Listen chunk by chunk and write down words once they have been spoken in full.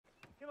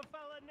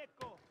a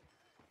nickel.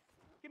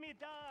 Give me a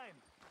dime.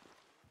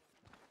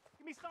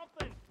 Give me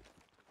something.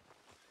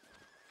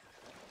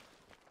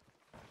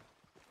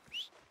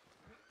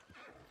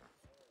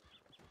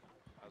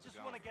 I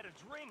just want to get a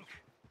drink.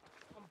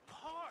 I'm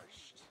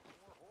parched.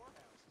 More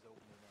whorehouses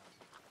opening up.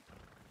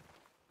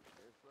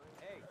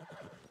 Hey,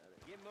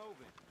 get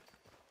moving.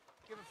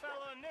 Give a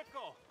fella a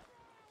nickel.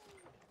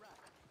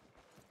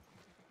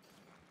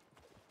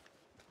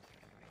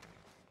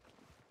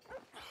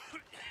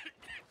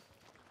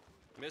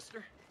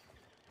 Mister?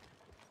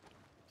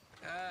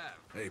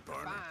 Hey,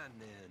 partner. Fine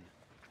then.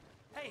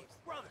 Hey,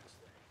 brothers.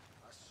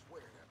 I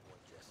swear that boy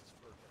Jess is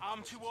flirting.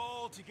 I'm too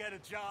old to get a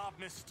job,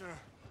 mister.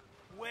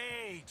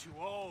 Way too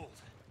old.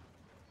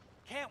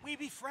 Can't we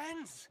be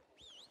friends?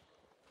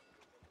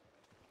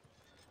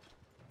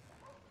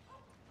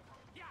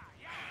 Yeah,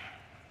 yeah.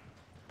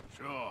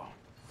 Sure.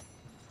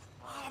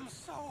 I'm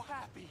so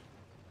happy.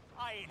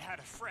 I ain't had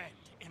a friend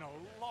in a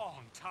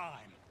long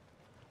time.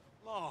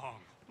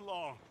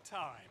 Long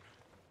time.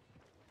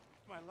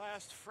 My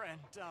last friend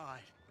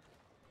died.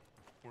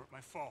 Weren't my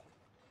fault.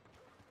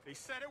 They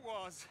said it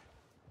was,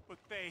 but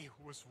they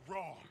was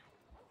wrong.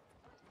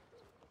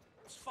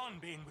 It's fun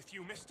being with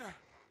you, mister.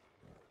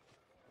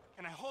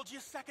 Can I hold you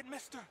a second,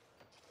 mister?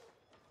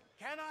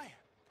 Can I?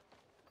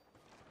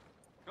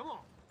 Come on.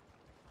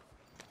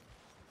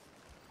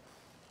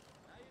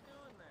 How you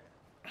doing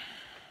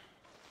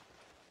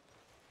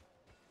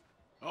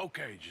there?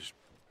 Okay, just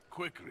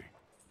quickly.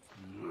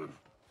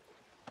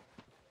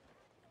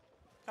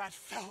 That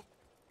felt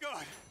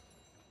good.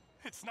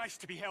 It's nice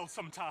to be held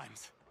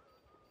sometimes.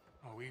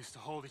 Oh, we used to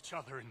hold each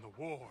other in the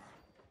war.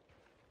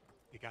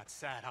 You got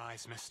sad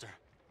eyes, mister.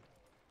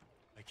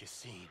 Like you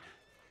seen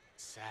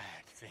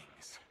sad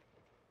things.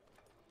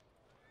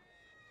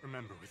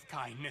 Remember with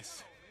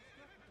kindness.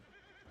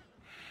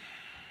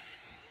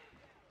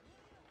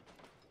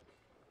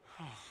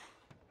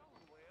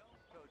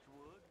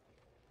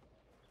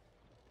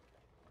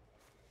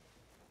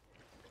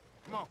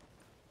 Come on.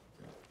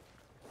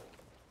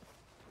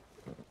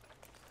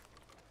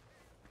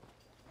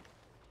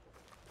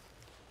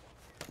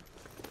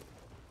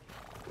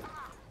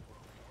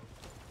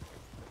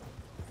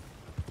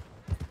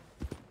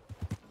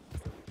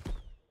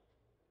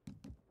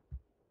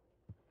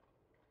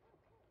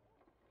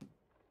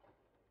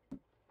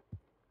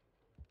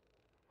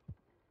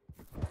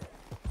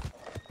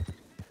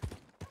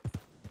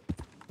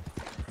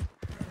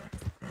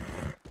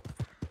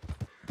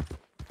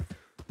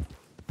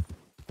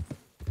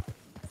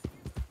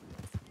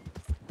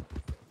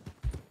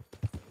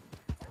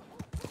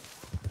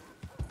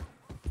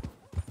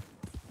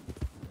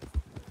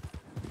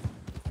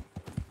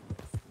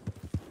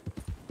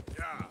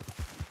 Yeah.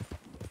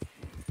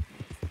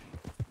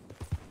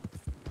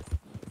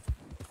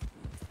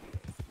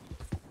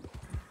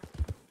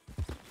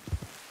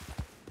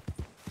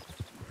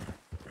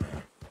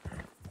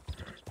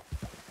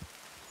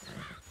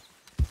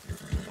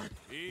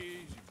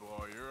 Easy,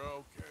 boy. You're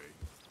okay.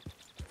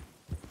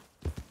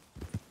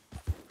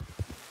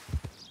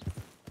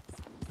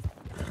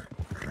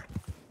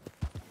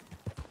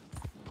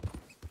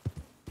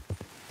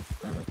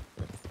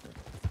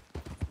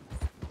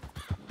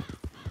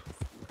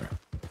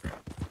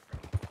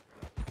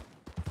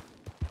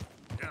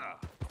 Yeah.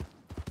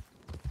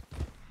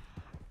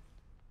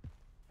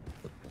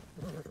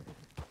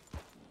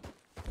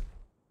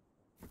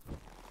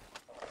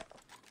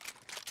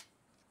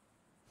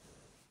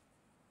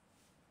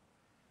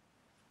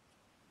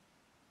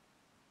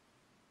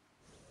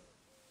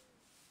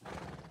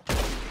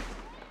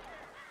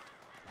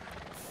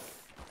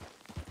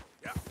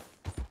 Yeah.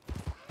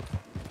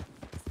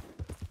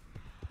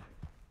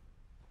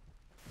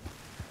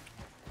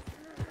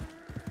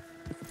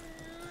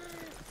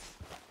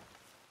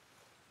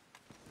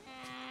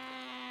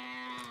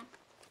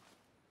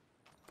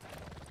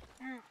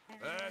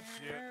 That's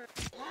it.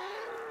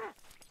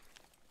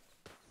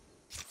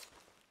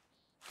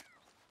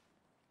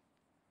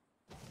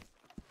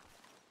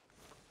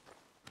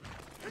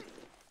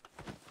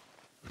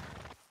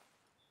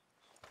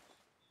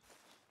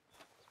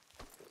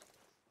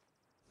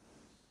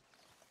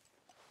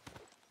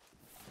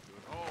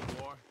 Good hole,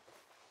 boy.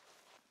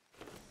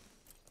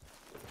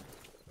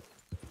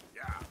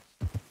 Yeah.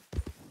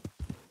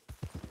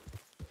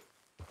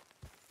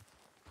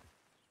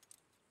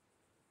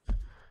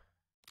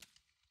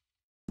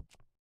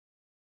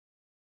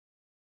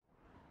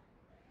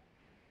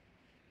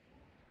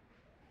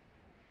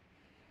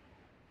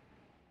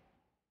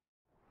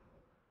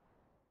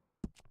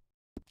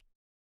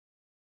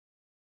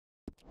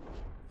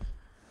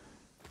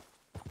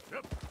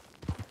 Yep.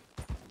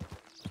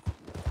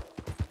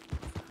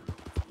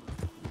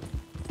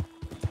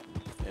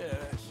 Yeah,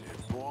 that's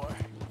it, boy.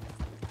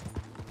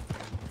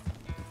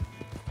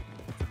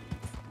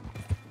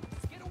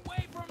 Get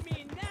away from me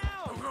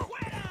now! Go, go.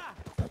 Fuera!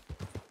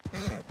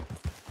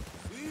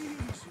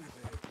 Easy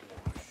there,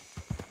 boy.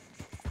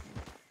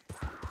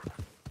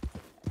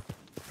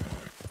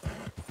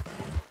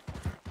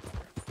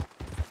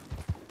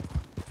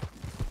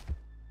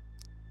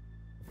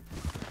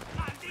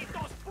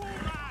 ¡Malditos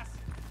burras!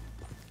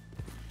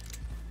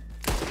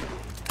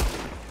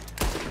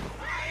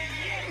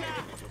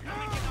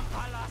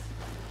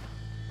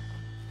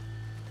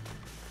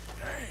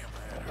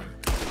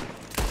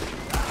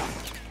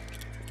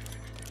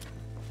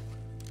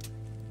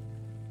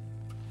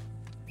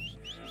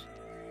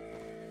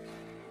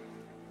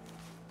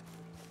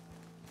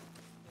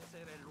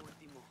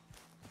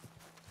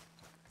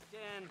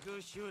 And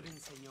good shooting,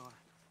 señor.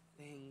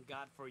 Thank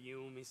God for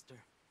you, mister.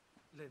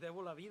 Le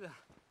debo la vida.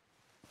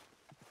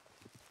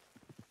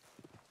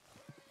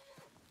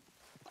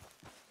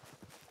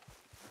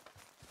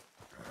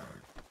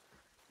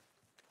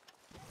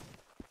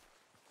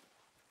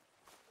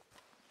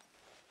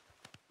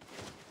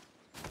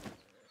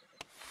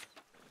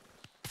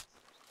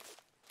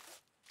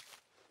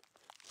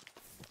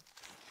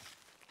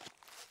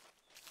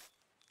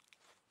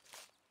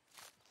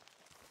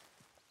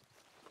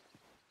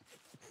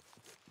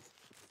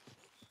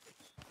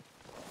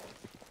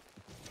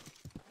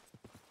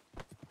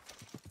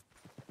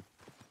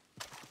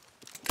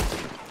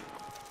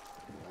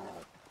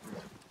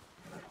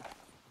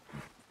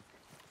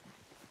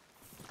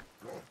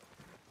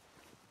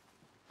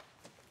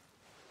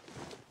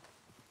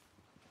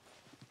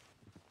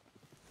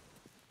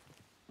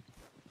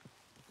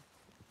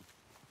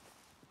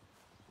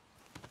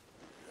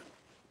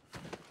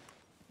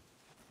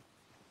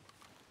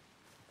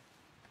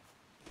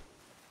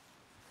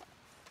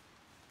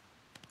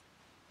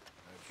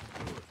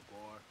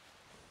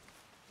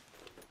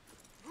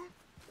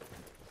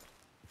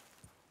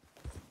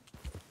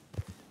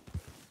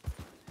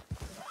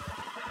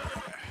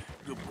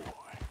 Good boy.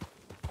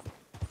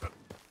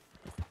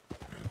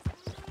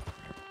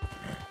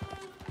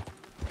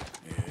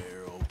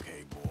 You're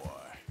okay, boy.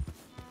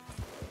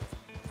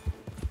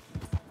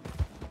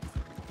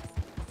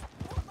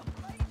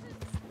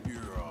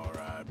 You're all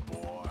right,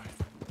 boy.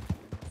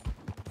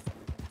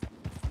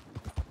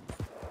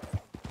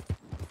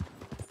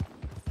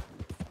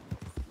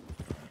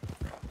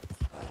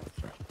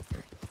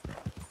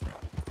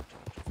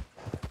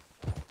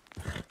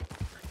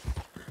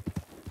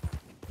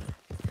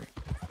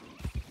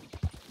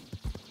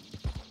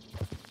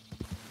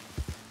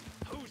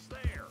 Who's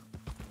there?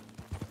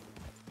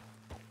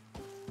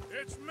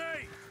 It's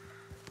me!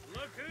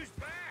 Look who's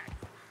back!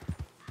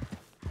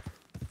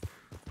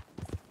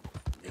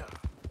 Yeah.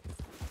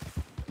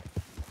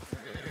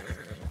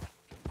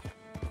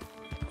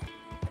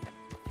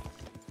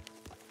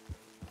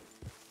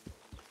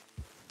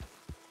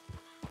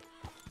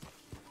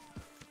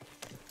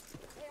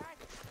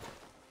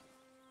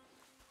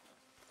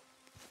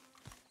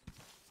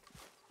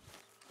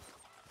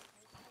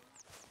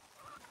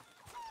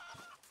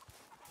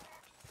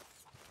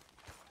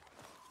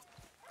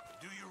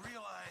 Do you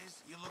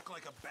realize you look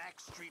like a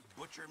backstreet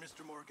butcher,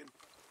 Mr. Morgan?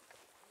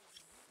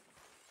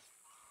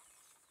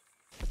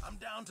 I'm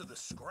down to the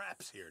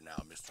scraps here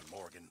now, Mr.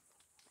 Morgan.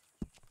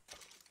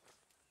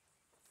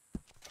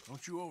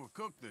 Don't you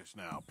overcook this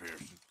now,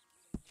 Pearson.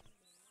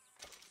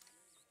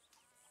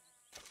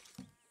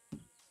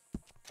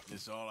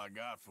 This all I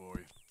got for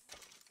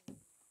you.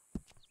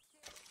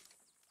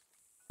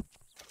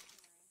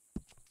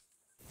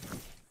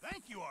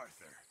 Thank you,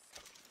 Arthur.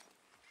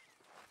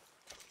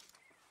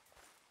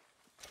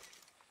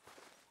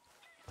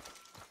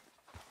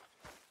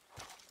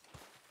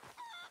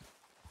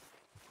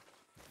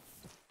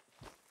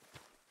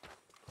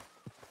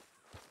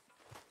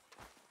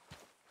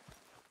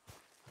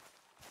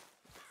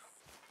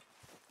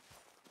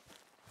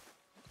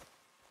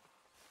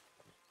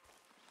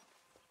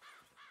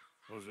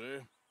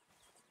 Jose,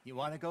 You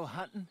want to go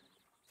hunting?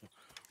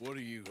 what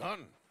are you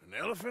hunting? An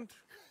elephant?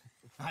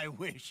 I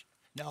wish.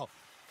 No.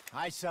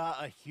 I saw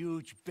a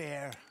huge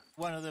bear.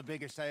 One of the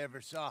biggest I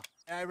ever saw.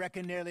 I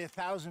reckon nearly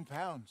 1,000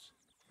 pounds.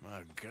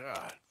 My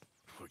God.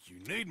 But you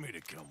need me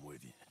to come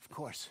with you. Of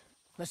course.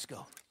 Let's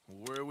go.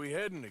 Where are we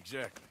heading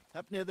exactly?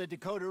 Up near the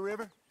Dakota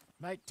River.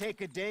 Might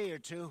take a day or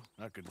two.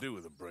 I could do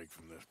with a break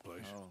from this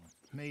place. Oh,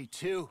 me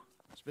too.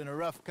 It's been a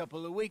rough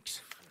couple of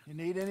weeks. You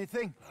need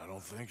anything? I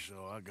don't think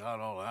so. I got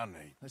all I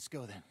need. Let's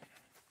go then.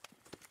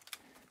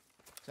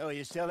 So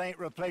you still ain't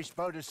replaced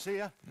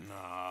Boadicea?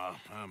 Nah,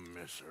 I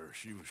miss her.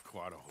 She was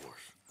quite a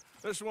horse.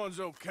 This one's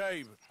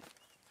okay,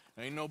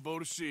 but ain't no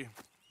Boadicea.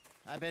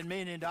 I've been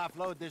meaning to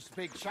offload this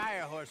big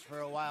Shire horse for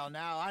a while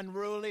now.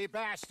 Unruly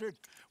bastard.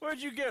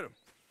 Where'd you get him?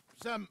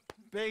 Some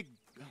big,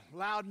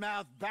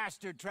 loudmouth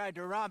bastard tried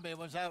to rob me,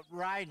 was out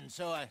riding,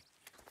 so I...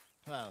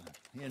 Well,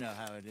 you know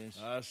how it is.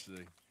 I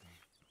see.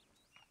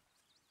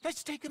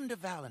 Let's take him to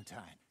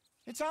Valentine.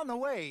 It's on the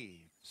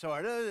way,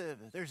 sorta.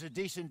 There's a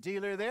decent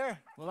dealer there.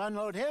 We'll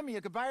unload him,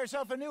 you could buy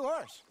yourself a new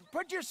horse.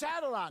 Put your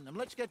saddle on them,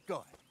 let's get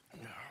going.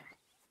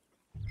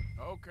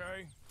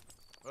 Okay,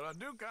 but I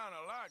do kind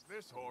of like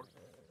this horse.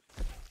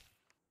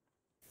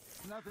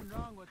 Nothing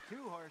wrong with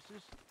two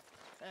horses.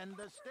 And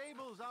the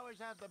stables always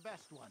have the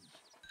best ones.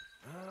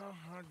 Well,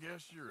 I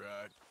guess you're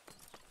right.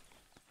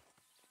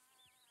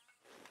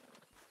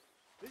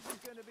 This is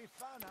gonna be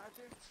fun,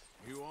 Arthur.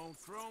 You won't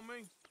throw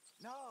me?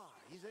 No,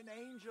 he's an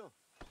angel.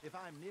 If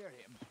I'm near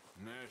him.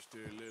 Nasty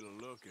little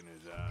look in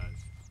his eyes.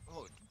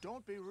 Oh,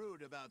 don't be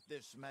rude about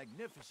this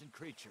magnificent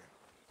creature.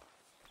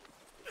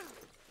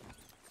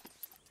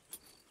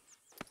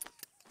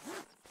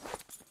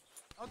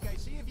 Okay,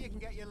 see if you can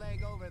get your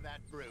leg over that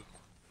brute.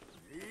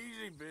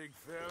 Easy, big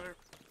feller.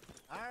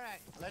 All right,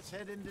 let's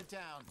head into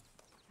town.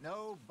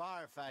 No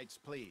bar fights,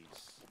 please.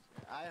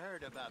 I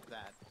heard about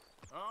that.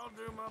 I'll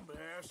do my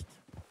best.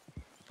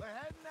 We're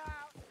heading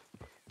out.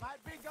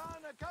 Might be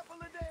gone a couple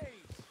of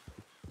days.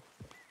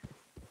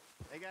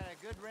 They got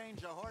a good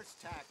range of horse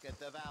tack at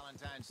the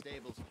Valentine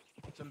stables.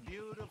 Some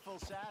beautiful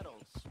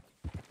saddles.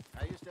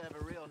 I used to have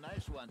a real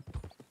nice one.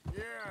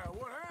 Yeah,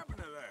 what happened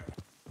to that?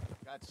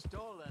 Got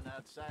stolen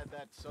outside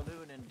that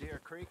saloon in Deer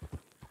Creek.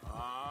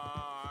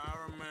 Ah, I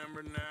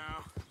remember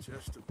now.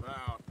 Just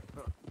about.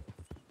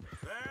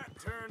 That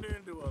turned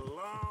into a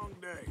long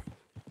day.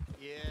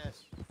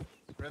 Yes.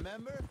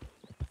 Remember?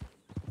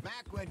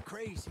 Mac went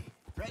crazy,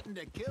 threatened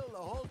to kill the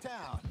whole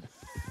town.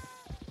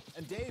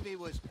 And Davy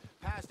was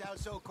passed out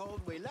so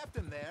cold we left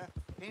him there,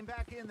 came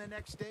back in the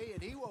next day,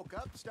 and he woke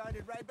up,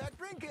 started right back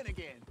drinking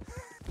again.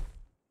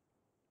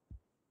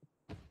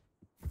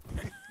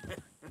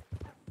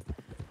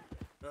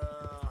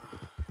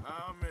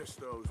 I'll miss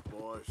those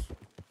boys.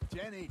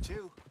 Jenny,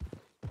 too.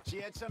 She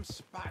had some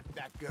spark,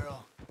 that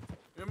girl.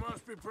 It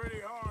must be pretty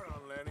hard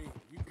on Lenny.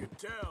 You could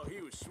tell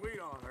he was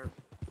sweet on her.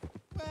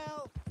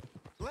 Well,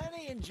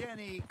 Lenny and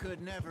Jenny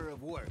could never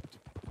have worked.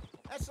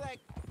 That's like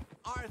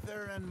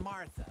Arthur and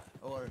Martha,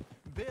 or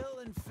Bill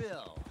and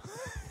Phil.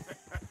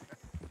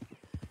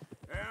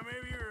 Yeah,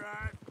 maybe you're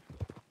right.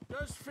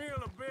 Does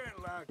feel a bit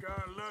like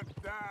our luck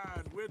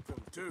died with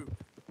them, too.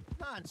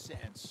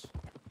 Nonsense.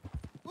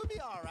 We'll be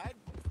all right.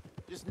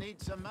 Just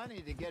need some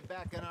money to get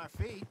back on our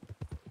feet.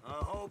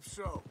 I hope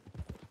so.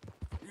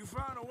 You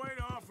found a way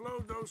to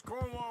offload those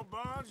Cornwall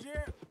bonds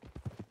yet?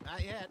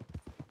 Not yet.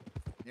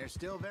 They're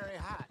still very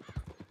hot.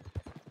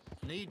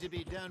 Need to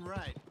be done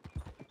right.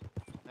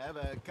 I have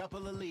a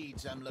couple of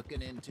leads I'm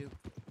looking into.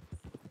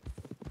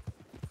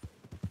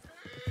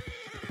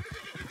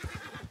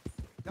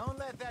 Don't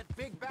let that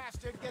big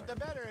bastard get the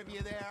better of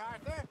you there,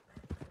 Arthur.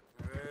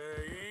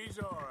 He's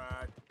all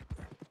right.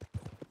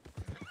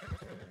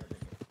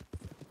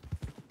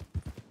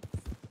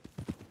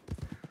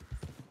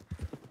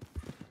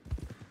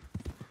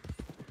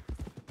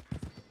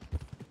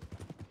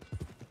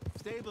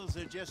 Stables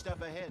are just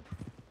up ahead.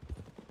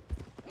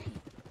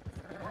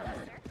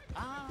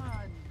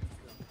 Ah,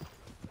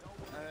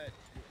 all right.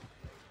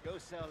 Go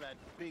sell that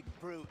big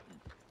brute and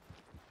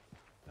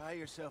buy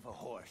yourself a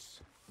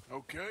horse.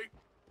 Okay.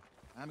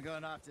 I'm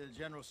going off to the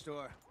general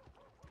store.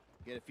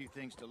 Get a few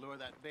things to lure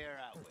that bear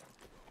out with.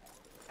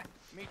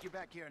 Meet you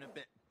back here in a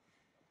bit.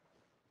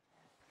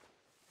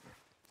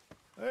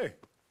 Hey,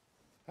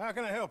 how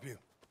can I help you?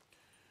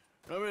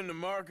 I'm in the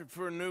market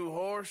for a new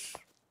horse.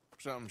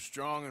 Something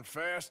strong and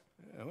fast.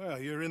 Yeah, well,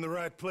 you're in the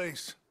right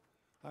place.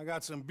 I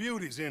got some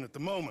beauties in at the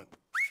moment.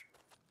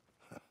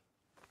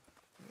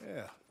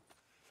 Yeah.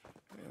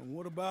 And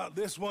what about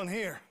this one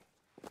here?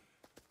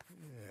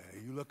 Yeah,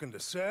 you looking to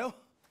sell?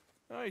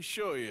 I ain't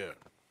sure yet.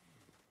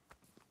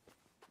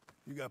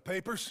 You got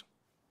papers?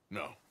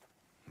 No.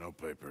 No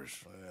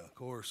papers. Well, of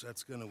course,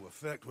 that's gonna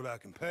affect what I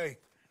can pay.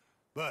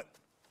 But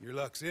your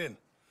luck's in.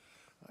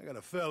 I got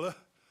a fella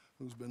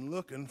who's been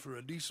looking for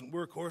a decent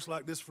workhorse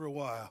like this for a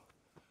while.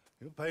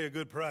 He'll pay a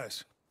good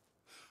price.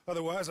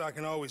 Otherwise, I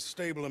can always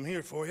stable him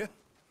here for you.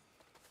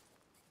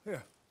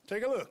 Here,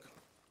 take a look.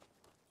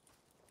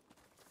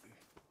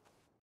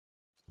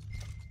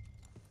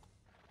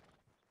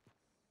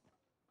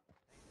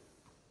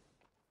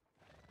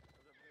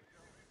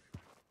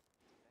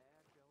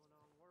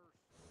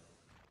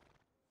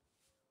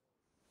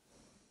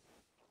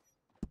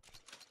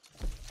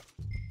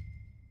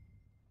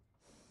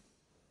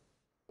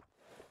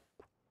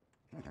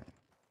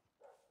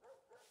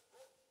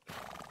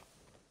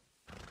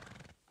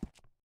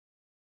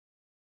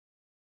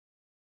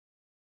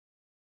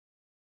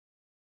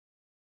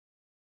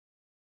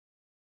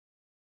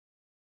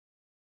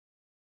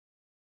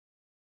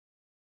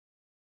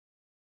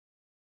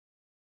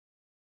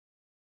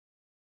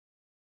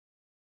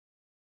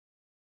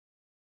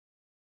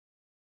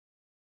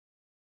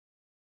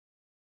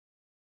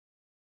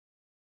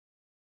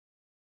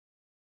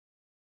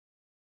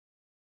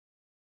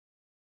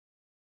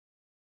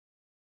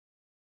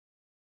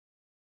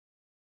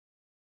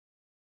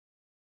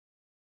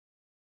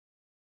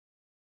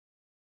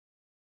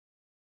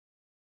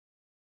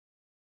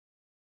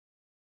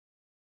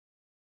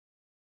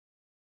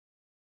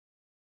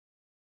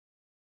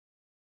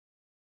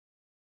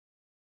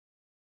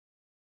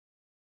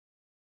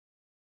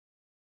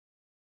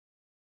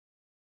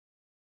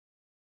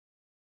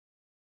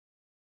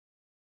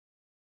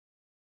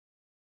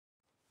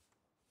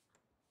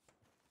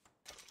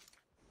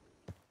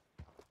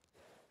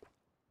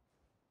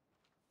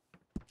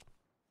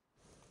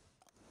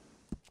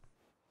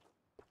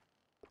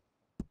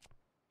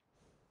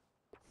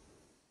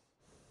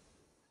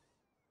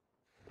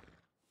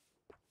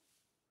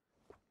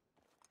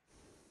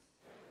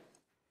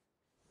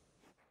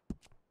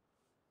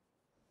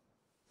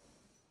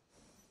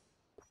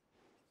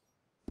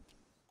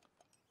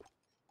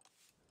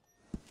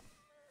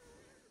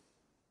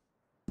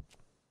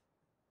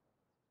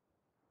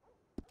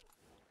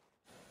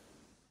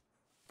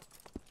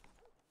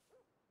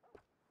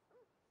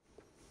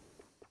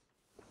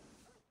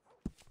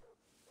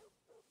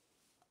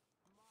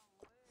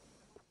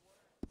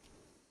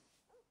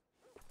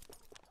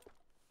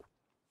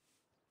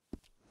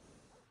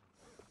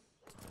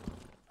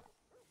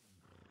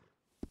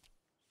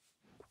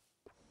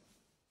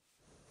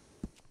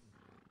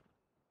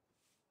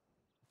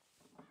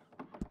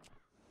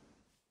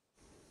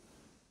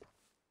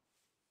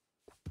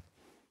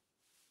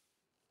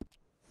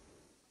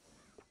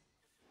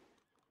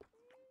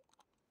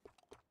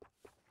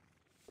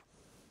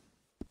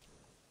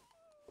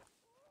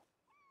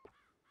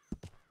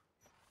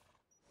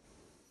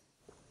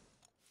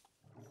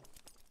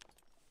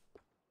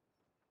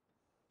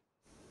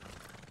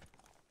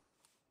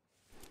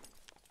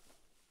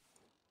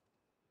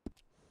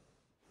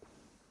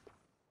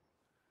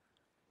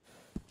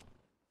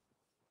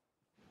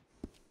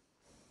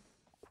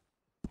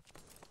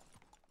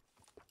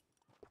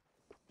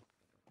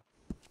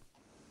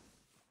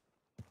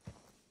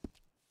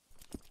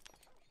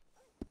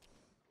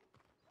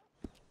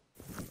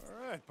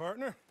 right,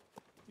 partner.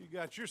 You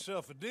got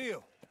yourself a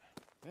deal.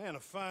 And a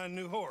fine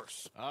new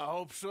horse. I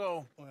hope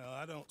so. Well,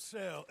 I don't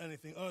sell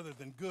anything other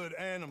than good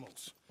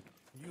animals.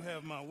 You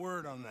have my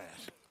word on that.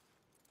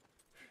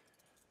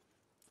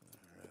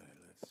 All right,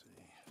 let's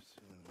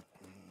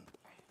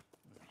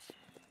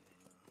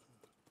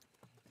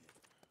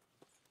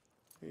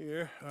see.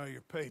 Here are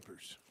your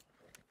papers.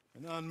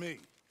 And on me,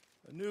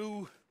 a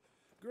new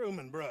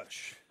grooming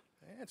brush.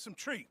 And some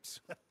treats.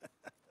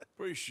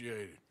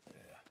 Appreciate it.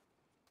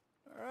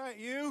 All right,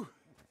 you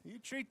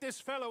treat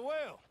this fella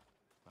well.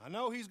 I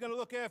know he's gonna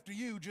look after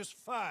you just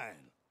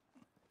fine.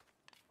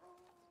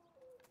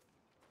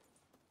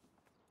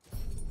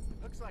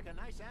 Looks like a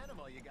nice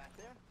animal you got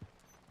there.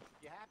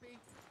 You happy?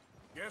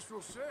 Guess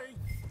we'll see.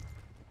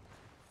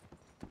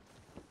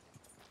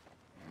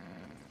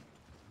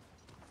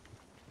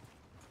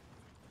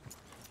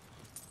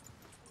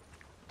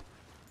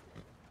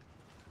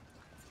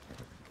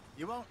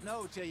 You won't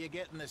know till you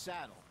get in the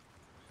saddle.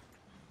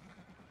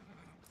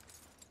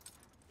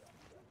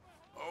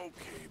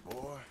 Okay,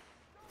 boy.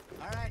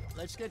 All right,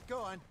 let's get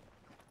going.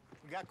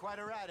 We got quite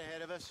a ride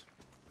ahead of us.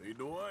 Lead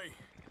the way.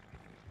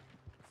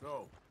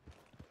 So,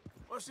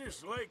 what's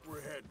this lake we're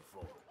heading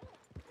for?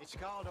 It's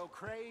called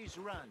O'Creagh's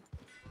Run,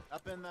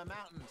 up in the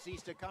mountains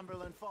east of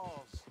Cumberland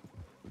Falls.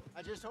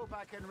 I just hope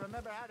I can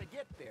remember how to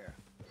get there.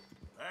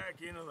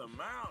 Back into the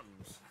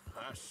mountains?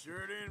 I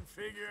sure didn't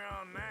figure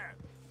on that.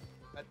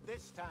 But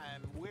this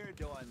time, we're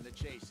doing the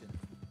chasing.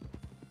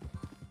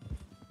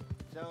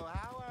 So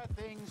how are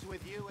things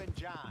with you and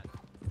John?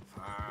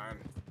 Fine.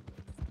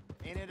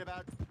 Ain't it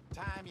about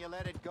time you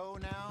let it go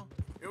now?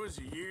 It was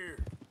a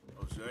year,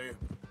 Hosea.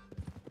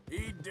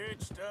 He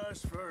ditched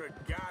us for a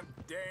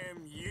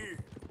goddamn year.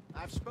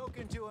 I've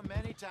spoken to him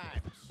many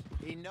times.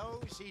 He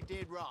knows he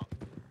did wrong.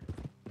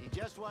 He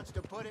just wants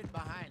to put it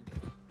behind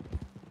him.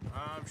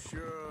 I'm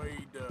sure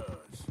he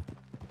does.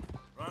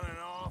 Running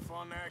off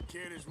on that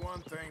kid is one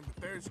thing, but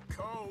there's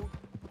code.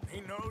 He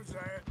knows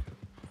that.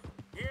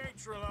 He ain't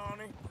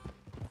Trelawney.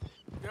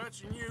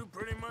 Dutch and you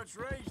pretty much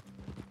raised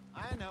him.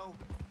 I know.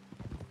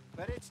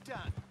 But it's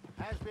done.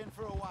 Has been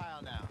for a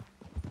while now.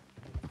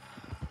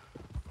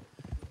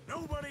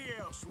 Nobody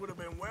else would have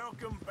been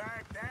welcomed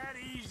back that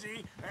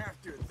easy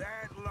after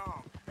that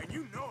long. And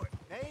you know it.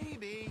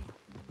 Maybe.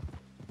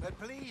 But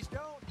please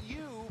don't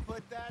you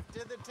put that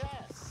to the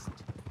test.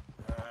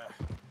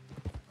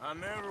 I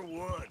never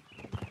would.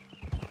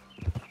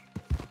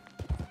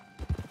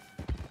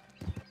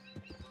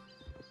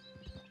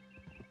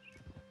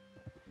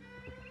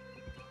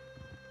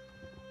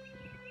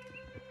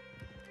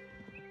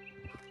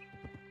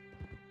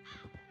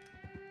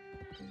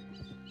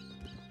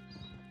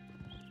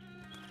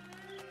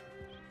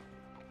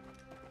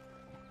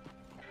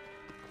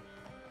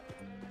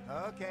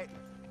 Okay.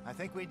 I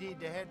think we need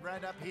to head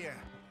right up here.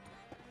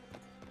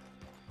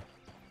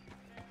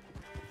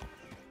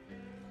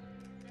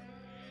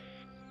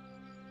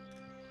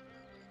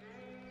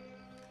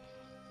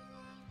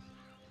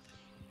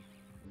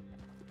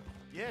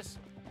 Yes,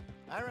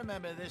 I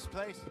remember this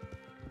place.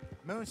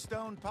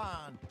 Moonstone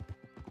Pond.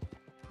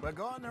 We're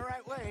going the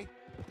right way.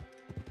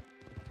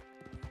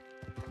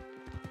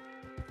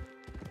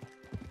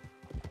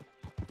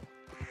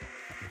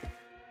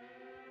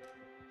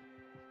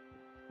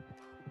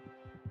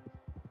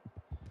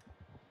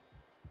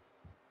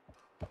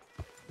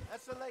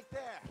 That's the lake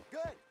there.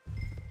 Good.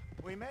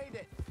 We made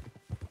it.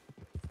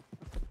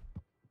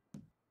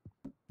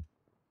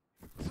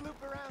 Let's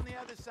loop around the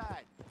other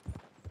side.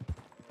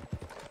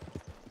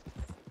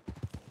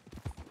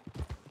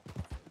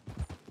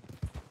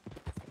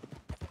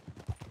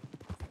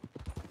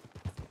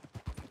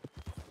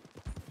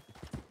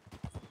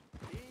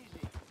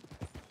 Easy.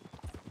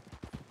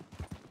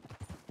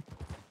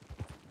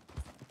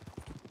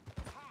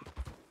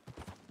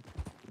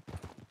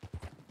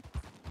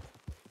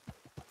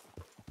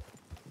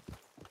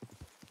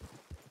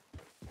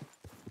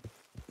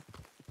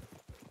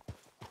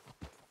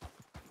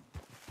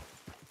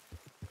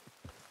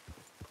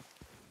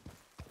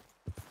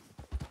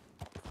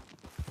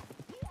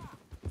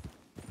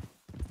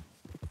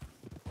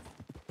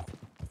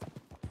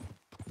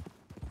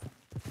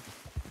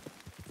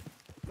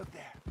 Look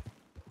there.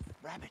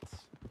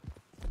 Rabbits.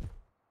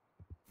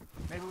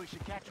 Maybe we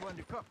should catch one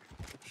to cook.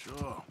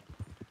 Sure.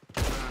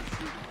 You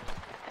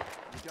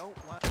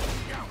don't want...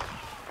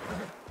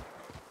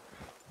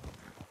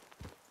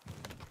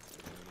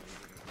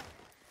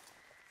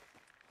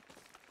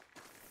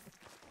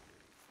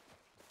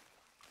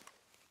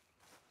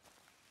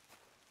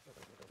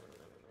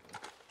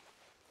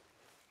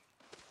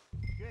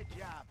 Good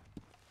job.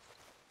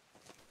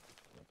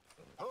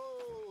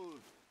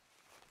 Hold.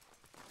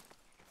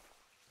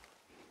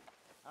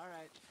 All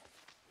right.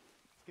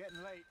 It's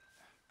getting late.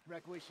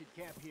 Reckon we should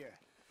camp here.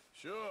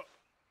 Sure.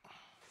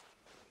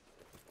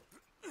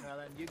 Well,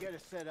 then you get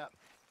us set up.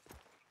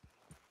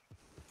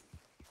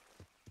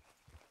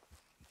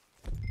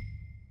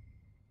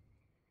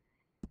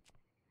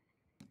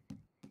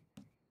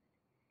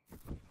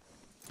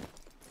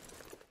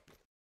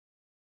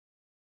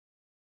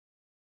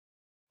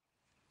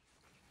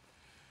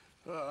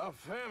 I'm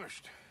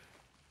famished.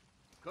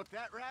 Cook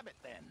that rabbit,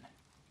 then.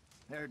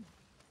 They're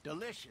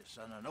delicious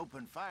on an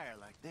open fire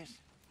like this.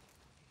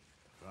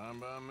 Fine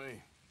by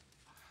me.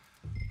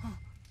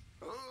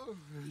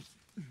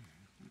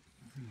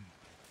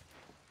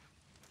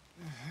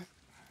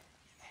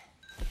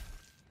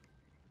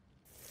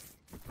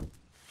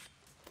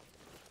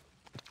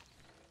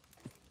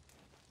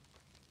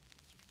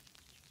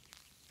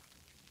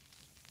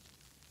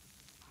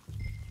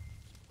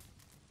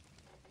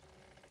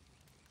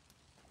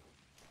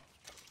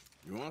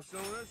 You want some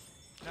of this?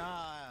 No,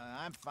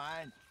 I'm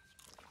fine.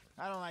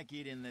 I don't like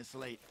eating this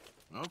late.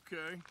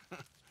 Okay.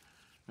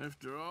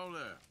 After all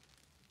that.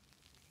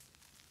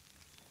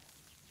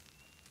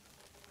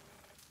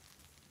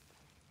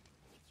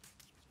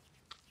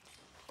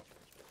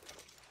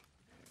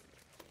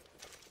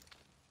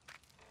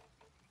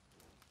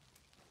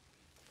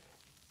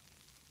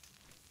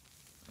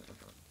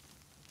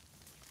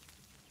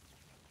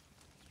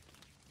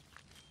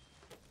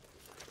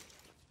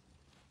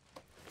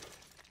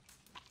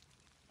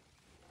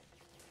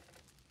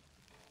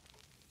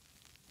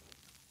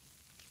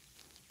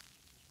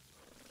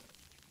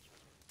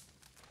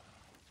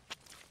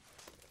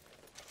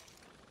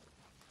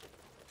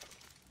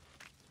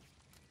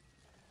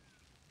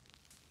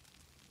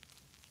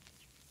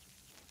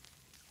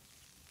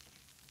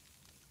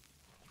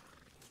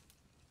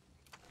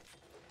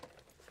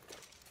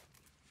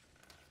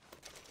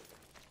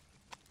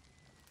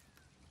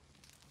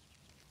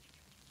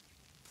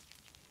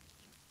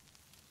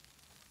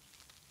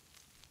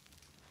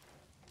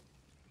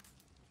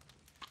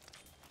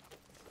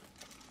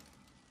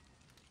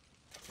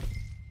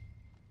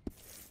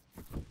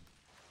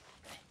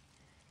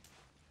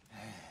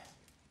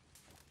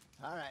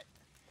 All right.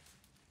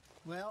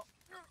 Well,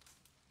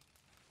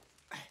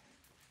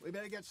 we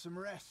better get some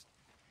rest.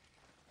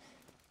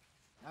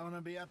 I want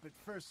to be up at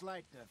first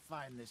light to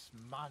find this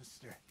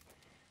monster.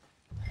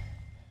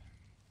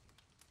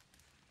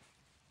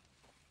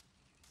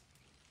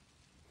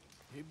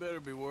 He better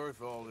be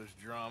worth all this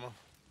drama.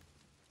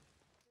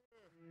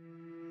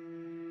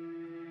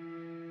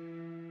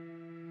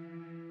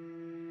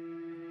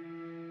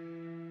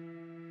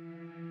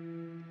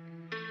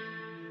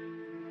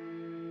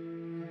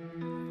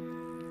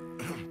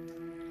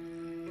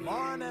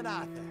 Morning,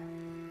 Arthur.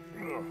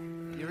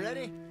 You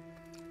ready?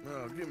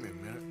 Oh, give me a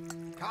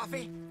minute.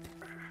 Coffee?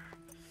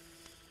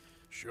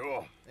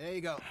 Sure. There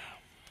you go.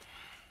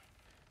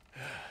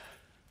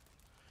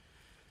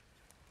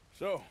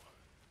 So,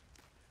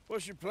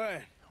 what's your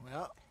plan?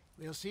 Well,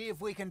 we'll see if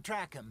we can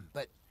track him,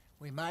 but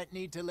we might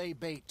need to lay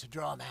bait to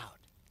draw him out.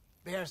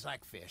 Bears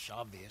like fish,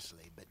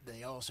 obviously, but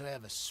they also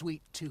have a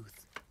sweet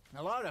tooth.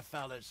 A lot of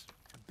fellas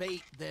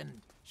bait,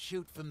 then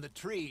shoot from the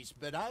trees,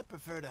 but I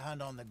prefer to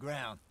hunt on the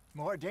ground.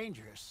 More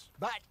dangerous,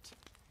 but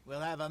we'll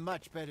have a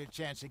much better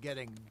chance of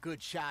getting a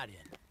good shot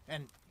in.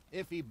 And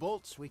if he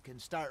bolts, we can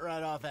start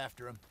right off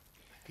after him.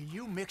 Can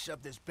you mix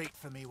up this bait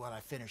for me while I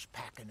finish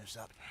packing this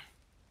up?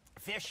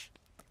 Fish,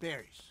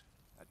 berries.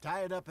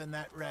 Tie it up in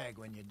that rag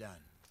when you're done.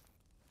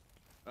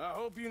 I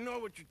hope you know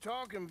what you're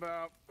talking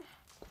about.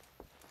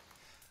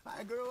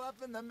 I grew up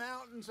in the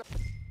mountains.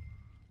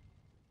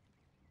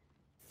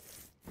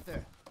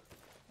 There.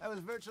 I was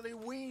virtually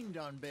weaned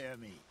on bear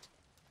meat.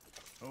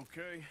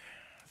 Okay,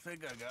 I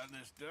think I got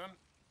this done.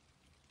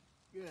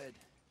 Good.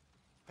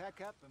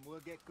 Pack up and we'll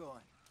get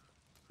going.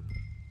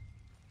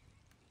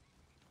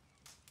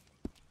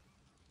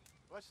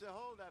 What's the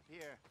holdup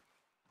here?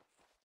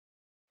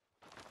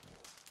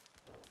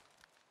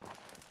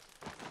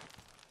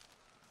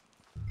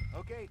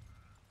 Okay,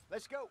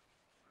 let's go.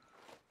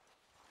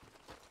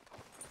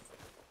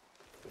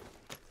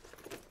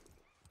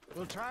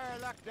 We'll try our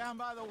luck down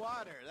by the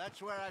water.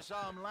 That's where I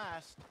saw him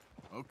last.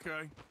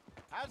 Okay.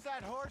 How's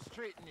that horse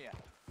treating you?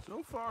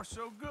 So far,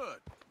 so good.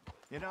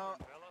 You know,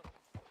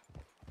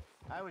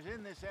 I was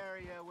in this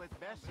area with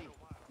Bessie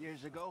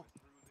years ago.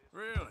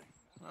 Really?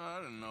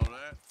 I didn't know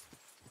that.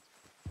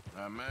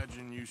 I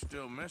imagine you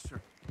still miss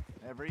her.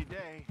 Every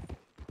day.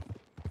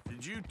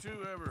 Did you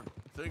two ever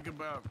think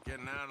about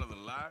getting out of the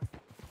life?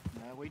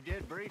 We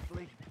did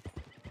briefly.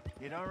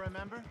 You don't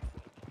remember?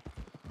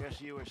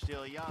 Guess you were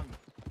still young.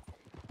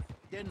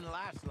 Didn't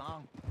last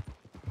long.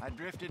 I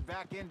drifted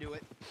back into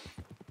it.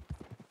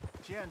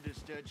 She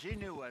understood. She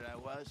knew what I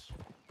was.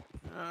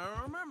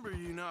 I remember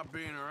you not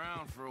being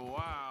around for a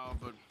while,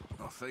 but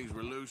things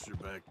were looser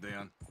back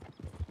then.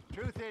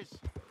 Truth is,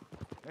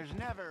 there's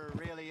never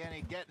really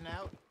any getting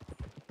out.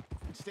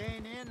 And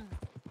staying in,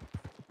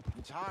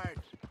 it's hard.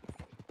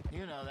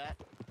 You know that.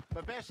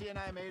 But Bessie and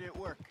I made it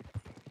work.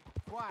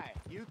 Why?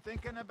 You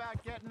thinking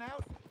about getting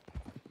out?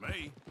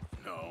 Me?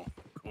 No,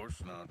 of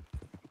course not.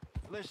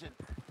 Listen,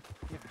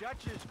 if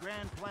Dutch's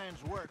grand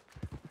plans work,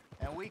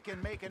 and we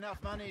can make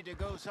enough money to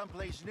go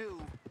someplace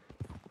new,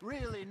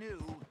 really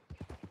new,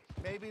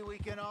 maybe we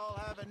can all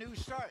have a new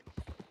start.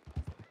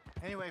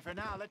 Anyway, for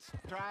now, let's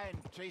try and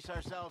chase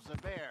ourselves a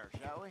bear,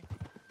 shall we?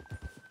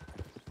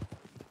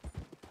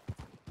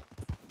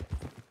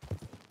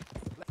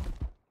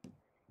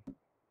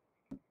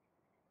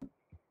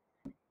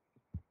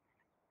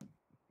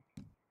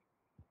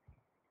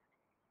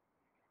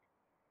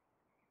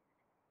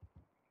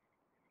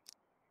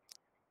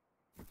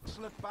 Let's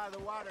look by the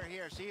water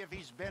here, see if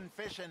he's been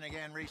fishing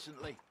again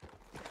recently.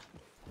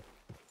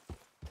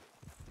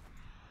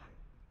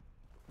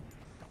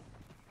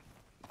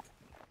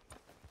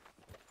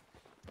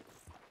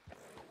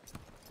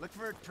 Look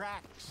for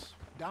tracks,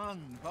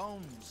 dung,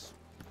 bones,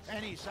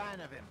 any sign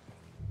of him.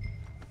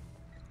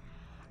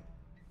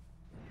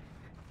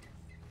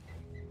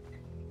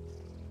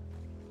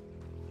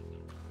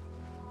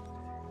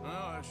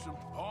 Well, there's some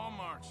paw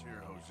marks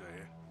here, Hosea.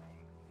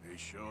 They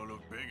sure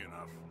look big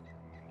enough.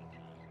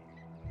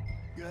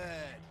 Good.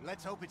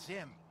 Let's hope it's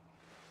him.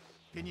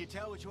 Can you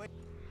tell which way?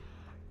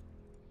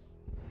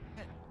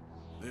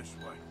 This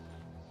way.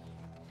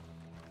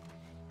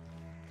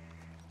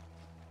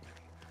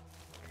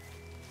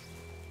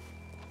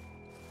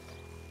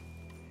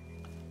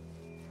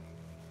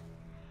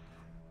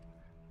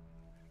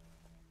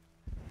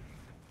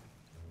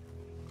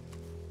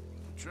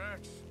 The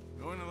tracks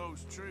go into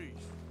those trees.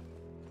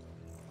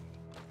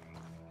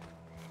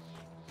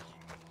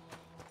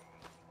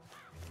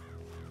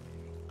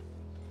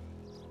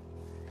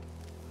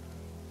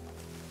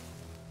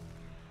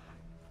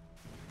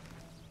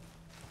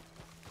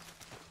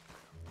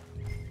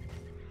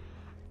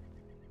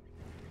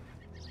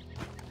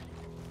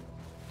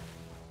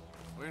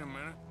 Wait a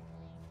minute.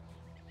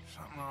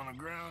 Something on the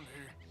ground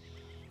here.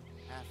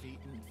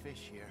 Half-eaten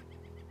fish here.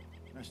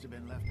 Must have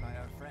been left by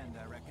our friend,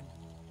 I reckon.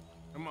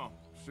 Come on,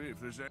 see if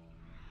there's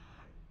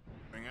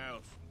anything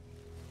else.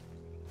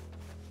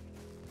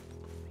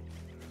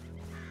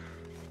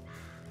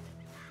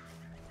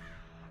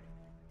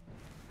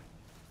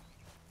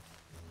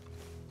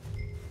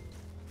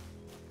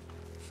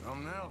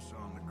 Something else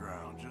on the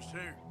ground, just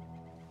here.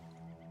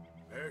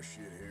 There's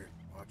shit here.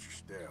 Watch your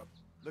step.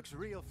 Looks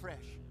real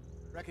fresh.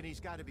 Reckon he's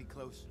got to be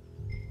close.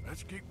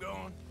 Let's keep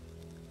going.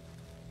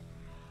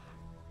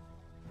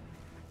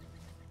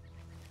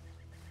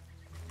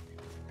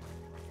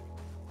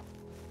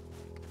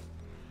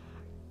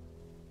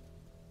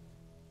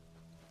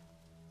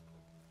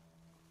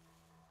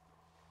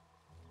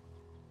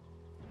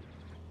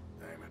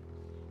 Damn it.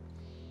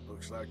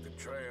 Looks like the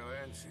trail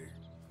ends here.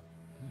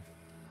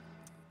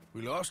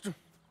 We lost him?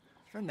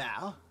 For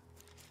now.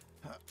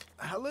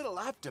 A little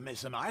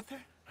optimism, Arthur.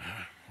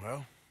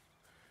 Well,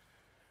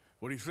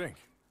 what do you think?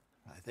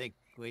 I think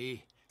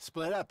we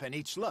split up and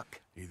each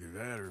look. Either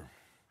that or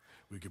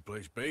we could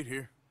place bait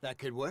here. That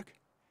could work.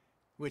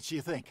 Which do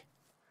you think?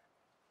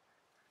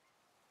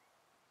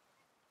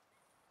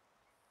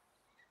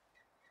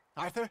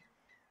 Arthur?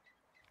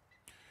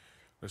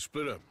 Let's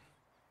split up.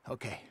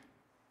 Okay.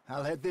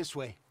 I'll head this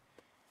way.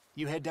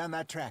 You head down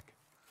that track.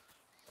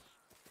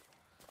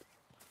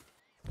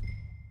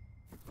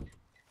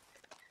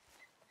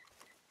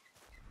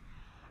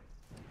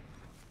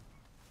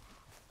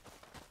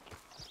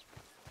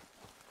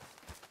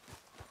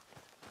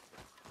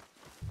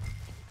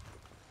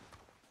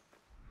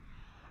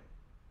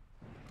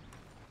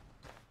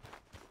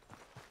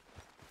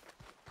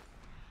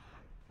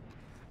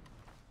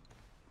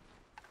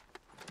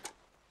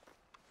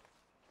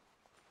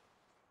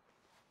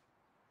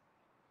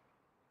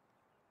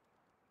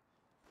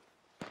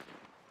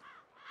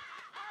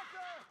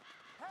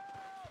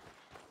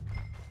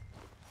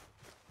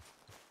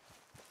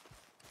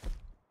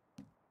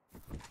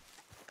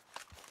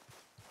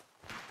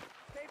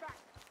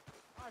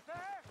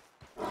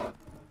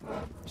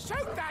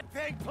 Shoot that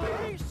thing,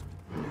 please!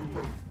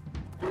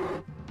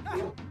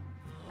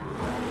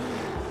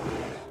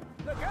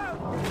 Look out!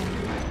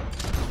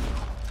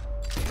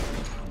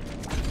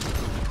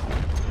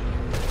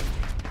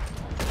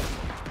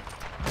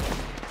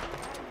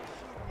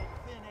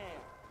 Thin air.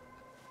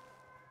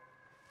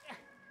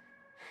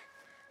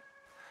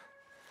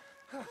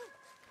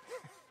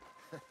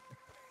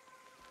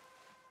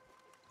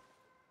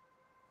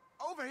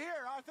 Over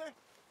here, Arthur.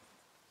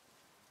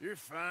 You're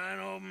fine,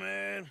 old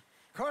man.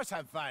 Of course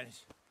I'm fine.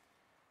 It's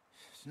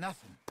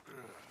nothing.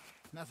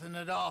 Nothing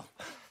at all.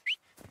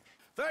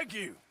 Thank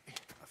you,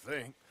 I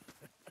think.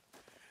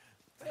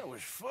 That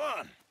was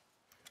fun.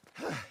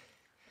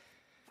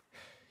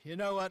 You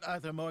know what,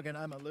 Arthur Morgan?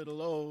 I'm a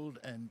little old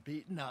and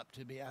beaten up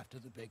to be after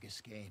the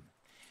biggest game.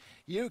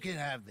 You can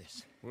have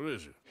this. What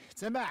is it?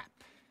 It's a map.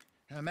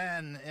 A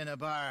man in a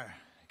bar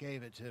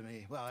gave it to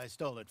me. Well, I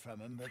stole it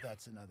from him, but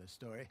that's another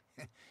story.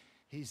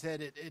 He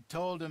said it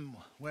told him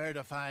where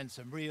to find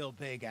some real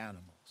big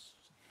animals.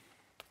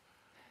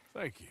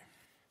 Thank you.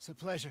 It's a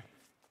pleasure.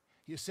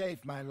 You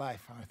saved my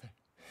life, Arthur.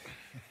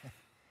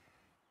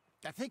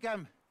 I think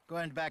I'm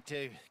going back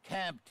to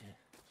camp to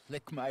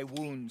lick my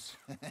wounds.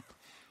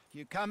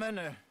 You coming,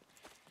 or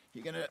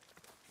you gonna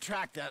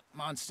track that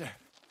monster?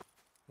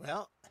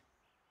 Well,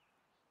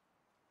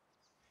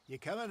 you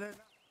coming or not?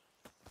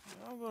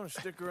 I'm gonna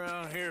stick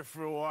around here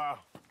for a while.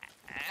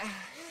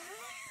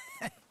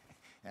 All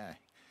right.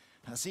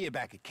 I'll see you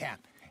back at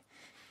camp.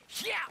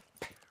 Yeah!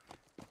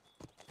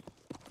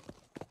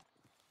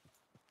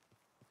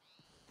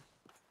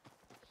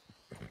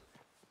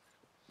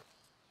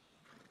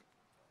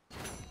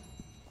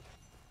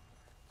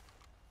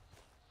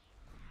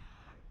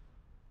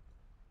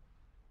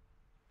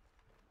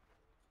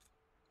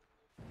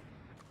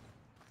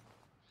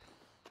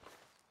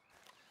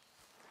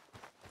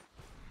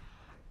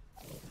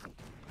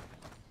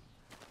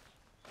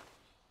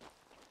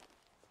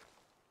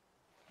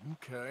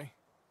 Okay.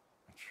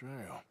 A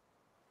trail.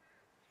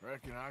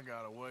 Reckon I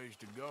got a ways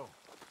to go.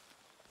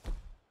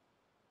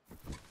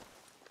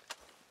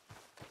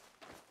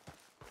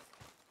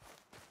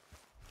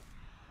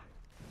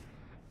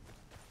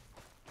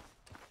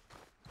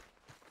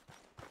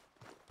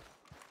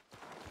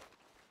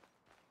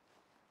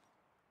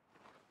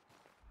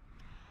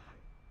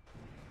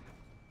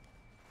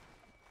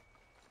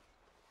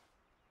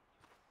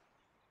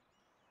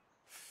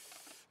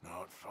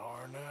 Not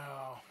far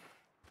now.